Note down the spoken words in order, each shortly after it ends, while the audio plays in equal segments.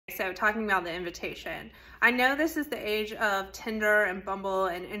so talking about the invitation. I know this is the age of Tinder and Bumble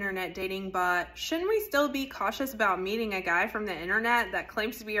and internet dating, but shouldn't we still be cautious about meeting a guy from the internet that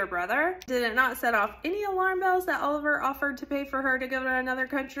claims to be your brother? Did it not set off any alarm bells that Oliver offered to pay for her to go to another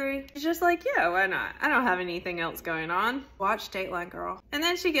country? She's just like, yeah, why not? I don't have anything else going on. Watch Dateline, girl. And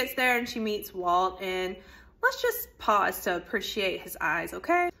then she gets there and she meets Walt, and let's just pause to appreciate his eyes,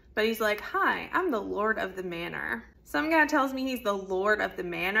 okay? But he's like, hi, I'm the Lord of the Manor. Some guy tells me he's the Lord of the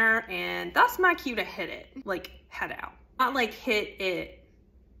Manor, and that's my cue to hit it. Like, head out. Not like hit it,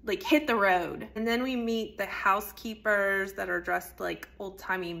 like hit the road. And then we meet the housekeepers that are dressed like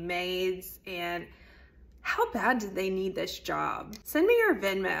old-timey maids, and how bad did they need this job? Send me your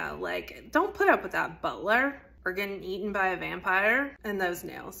Venmo. Like, don't put up with that butler or getting eaten by a vampire. And those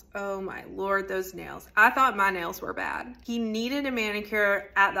nails, oh my Lord, those nails. I thought my nails were bad. He needed a manicure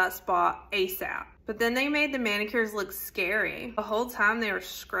at that spot ASAP. But then they made the manicures look scary. The whole time they were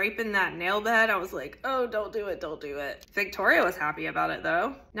scraping that nail bed, I was like, oh, don't do it, don't do it. Victoria was happy about it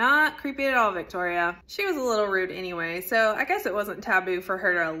though. Not creepy at all, Victoria. She was a little rude anyway, so I guess it wasn't taboo for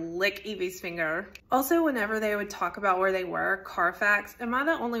her to lick Evie's finger. Also, whenever they would talk about where they were, Carfax, am I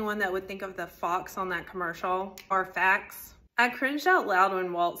the only one that would think of the fox on that commercial? Carfax. I cringed out loud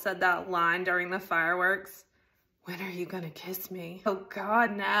when Walt said that line during the fireworks. When are you gonna kiss me? Oh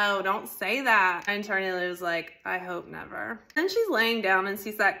God, no, don't say that. And Trinity was like, I hope never. Then she's laying down and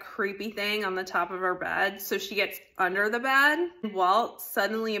sees that creepy thing on the top of her bed. So she gets under the bed. Walt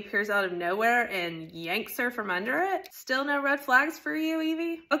suddenly appears out of nowhere and yanks her from under it. Still no red flags for you,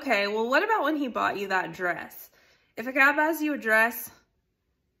 Evie? Okay, well, what about when he bought you that dress? If a guy buys you a dress,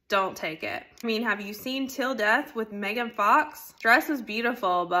 don't take it. I mean, have you seen Till Death with Megan Fox? Dress was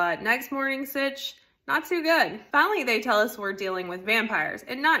beautiful, but next morning stitch, not too good. Finally, they tell us we're dealing with vampires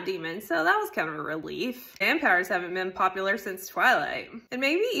and not demons, so that was kind of a relief. Vampires haven't been popular since Twilight. And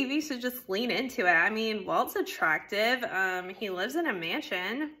maybe Evie should just lean into it. I mean, Walt's attractive. He lives in a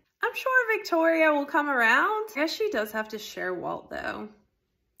mansion. I'm sure Victoria will come around. I guess she does have to share Walt though.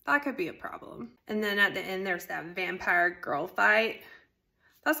 That could be a problem. And then at the end, there's that vampire girl fight.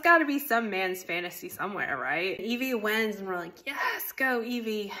 That's gotta be some man's fantasy somewhere, right? Evie wins and we're like, yes, go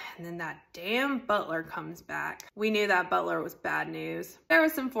Evie. And then that damn butler comes back. We knew that butler was bad news. There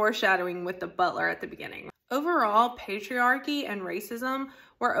was some foreshadowing with the butler at the beginning. Overall, patriarchy and racism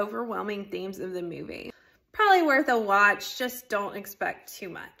were overwhelming themes of the movie. Probably worth a watch, just don't expect too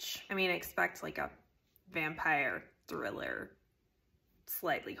much. I mean, expect like a vampire thriller,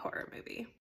 slightly horror movie.